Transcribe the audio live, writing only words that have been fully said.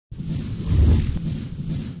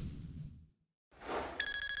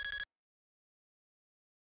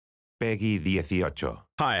Peggy 18.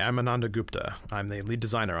 Hi, I'm Ananda Gupta. I'm the lead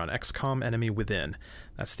designer on XCOM Enemy Within.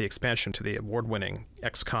 That's the expansion to the award-winning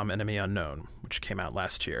XCOM Enemy Unknown, which came out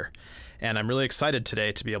last year. And I'm really excited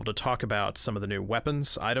today to be able to talk about some of the new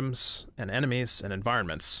weapons, items, and enemies and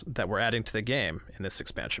environments that we're adding to the game in this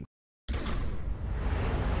expansion.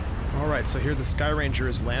 Alright, so here the Sky Ranger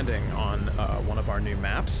is landing on one of our new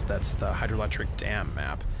maps. That's the Hydroelectric Dam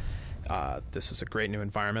map. This is a great new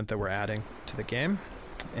environment that we're adding to the game.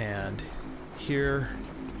 And here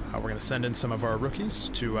we're going to send in some of our rookies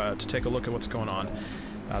to take a look at what's going on.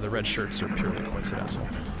 The red shirts are purely coincidental.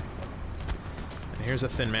 And here's a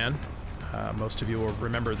Thin Man. Most of you will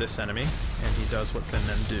remember this enemy, and he does what Thin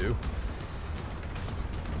Men do.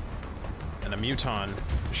 And a Muton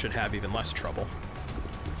should have even less trouble.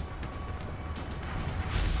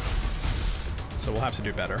 So we'll have to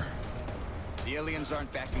do better. The aliens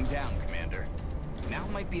aren't backing down, Commander. Now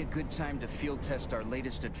might be a good time to field test our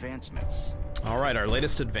latest advancements. Alright, our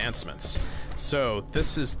latest advancements. So,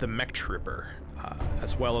 this is the Mech Trooper,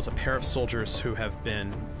 as well as a pair of soldiers who have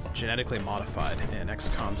been genetically modified in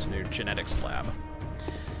XCOM's new genetics lab.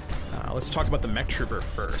 Let's talk about the Mech Trooper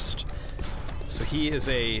first. So he is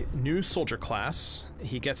a new soldier class.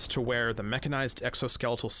 He gets to wear the Mechanized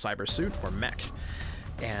Exoskeletal Cybersuit, or mech,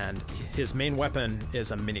 and his main weapon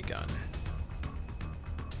is a minigun.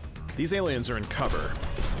 These aliens are in cover,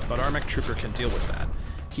 but our Mech Trooper can deal with that.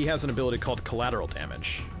 He has an ability called Collateral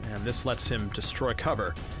Damage, and this lets him destroy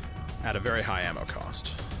cover at a very high ammo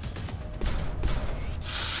cost.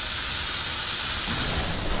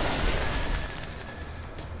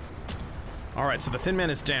 Alright, so the Thin Man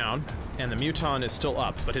is down, and the Muton is still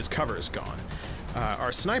up, but his cover is gone.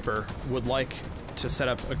 Our sniper would like to set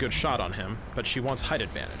up a good shot on him, but she wants height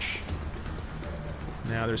advantage.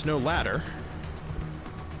 Now, there's no ladder,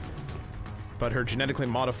 but her genetically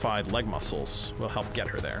modified leg muscles will help get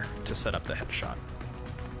her there to set up the headshot.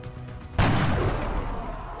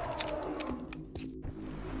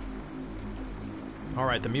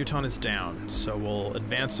 Alright, the Muton is down, so we'll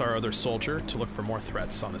advance our other soldier to look for more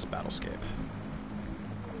threats on this battlescape.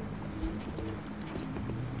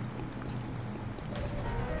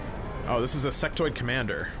 Oh, this is a sectoid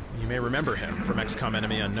commander. You may remember him from XCOM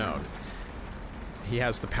Enemy Unknown. He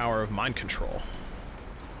has the power of mind control.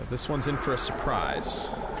 But this one's in for a surprise.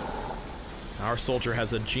 Our soldier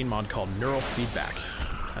has a gene mod called Neural Feedback.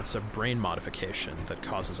 That's a brain modification that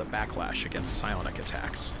causes a backlash against psionic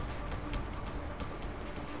attacks.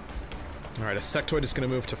 Alright, a sectoid is going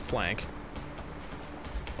to move to flank.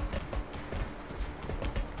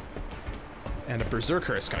 And a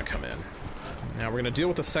berserker is going to come in. Now we're going to deal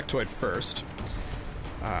with the sectoid first.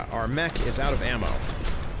 Our mech is out of ammo,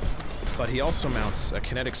 but he also mounts a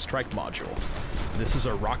kinetic strike module. This is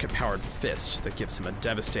a rocket-powered fist that gives him a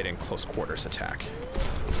devastating close-quarters attack.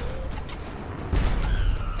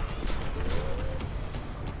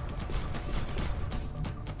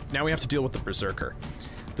 Now we have to deal with the Berserker.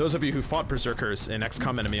 Those of you who fought Berserkers in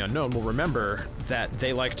XCOM Enemy Unknown will remember that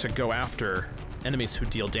they like to go after enemies who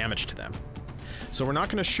deal damage to them. So we're not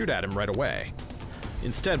going to shoot at him right away.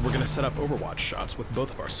 Instead, we're going to set up Overwatch shots with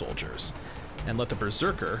both of our soldiers, and let the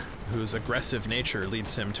Berserker, whose aggressive nature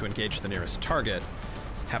leads him to engage the nearest target,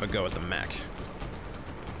 have a go at the mech.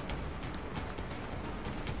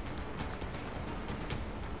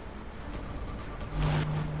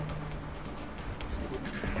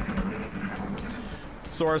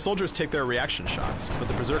 So our soldiers take their reaction shots, but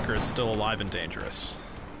the Berserker is still alive and dangerous.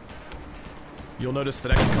 You'll notice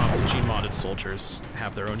that XCOM's gene-modded soldiers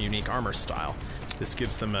have their own unique armor style. This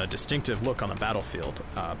gives them a distinctive look on the battlefield,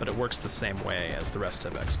 but it works the same way as the rest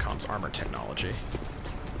of XCOM's armor technology.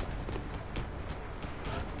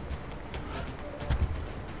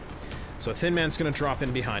 So Thin Man's going to drop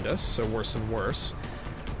in behind us, so worse and worse.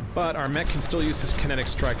 But our mech can still use his kinetic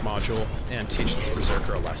strike module and teach this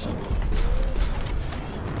Berserker a lesson.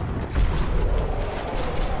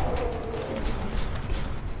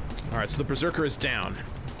 Alright, so the Berserker is down,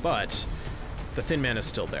 but the Thin Man is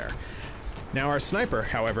still there. Now our sniper,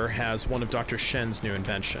 however, has one of Dr. Shen's new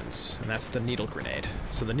inventions, and that's the needle grenade.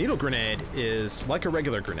 So the needle grenade is like a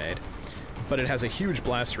regular grenade, but it has a huge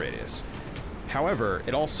blast radius. However,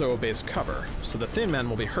 it also obeys cover, so the Thin Man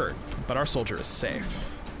will be hurt, but our soldier is safe.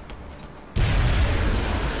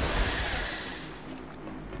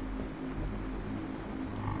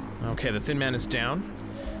 Okay, the Thin Man is down,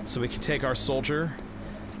 so we can take our soldier,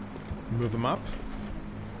 move him up,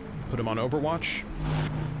 put him on Overwatch.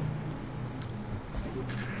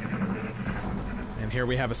 And here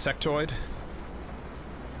we have a sectoid.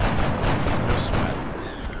 No sweat.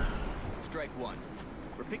 Strike one.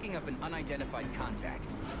 We're picking up an unidentified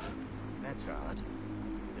contact. That's odd.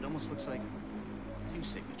 It almost looks like 2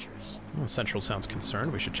 signatures. Well, Central sounds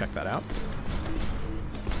concerned. We should check that out.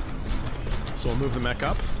 So we'll move the mech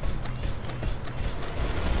up.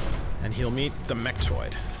 And he'll meet the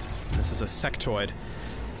mechtoid. This is a sectoid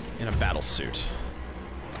in a battle suit.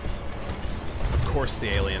 Of course the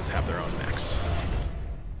aliens have their own mechs.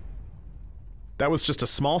 That was just a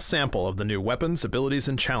small sample of the new weapons, abilities,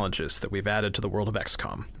 and challenges that we've added to the world of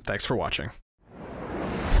XCOM. Thanks for watching.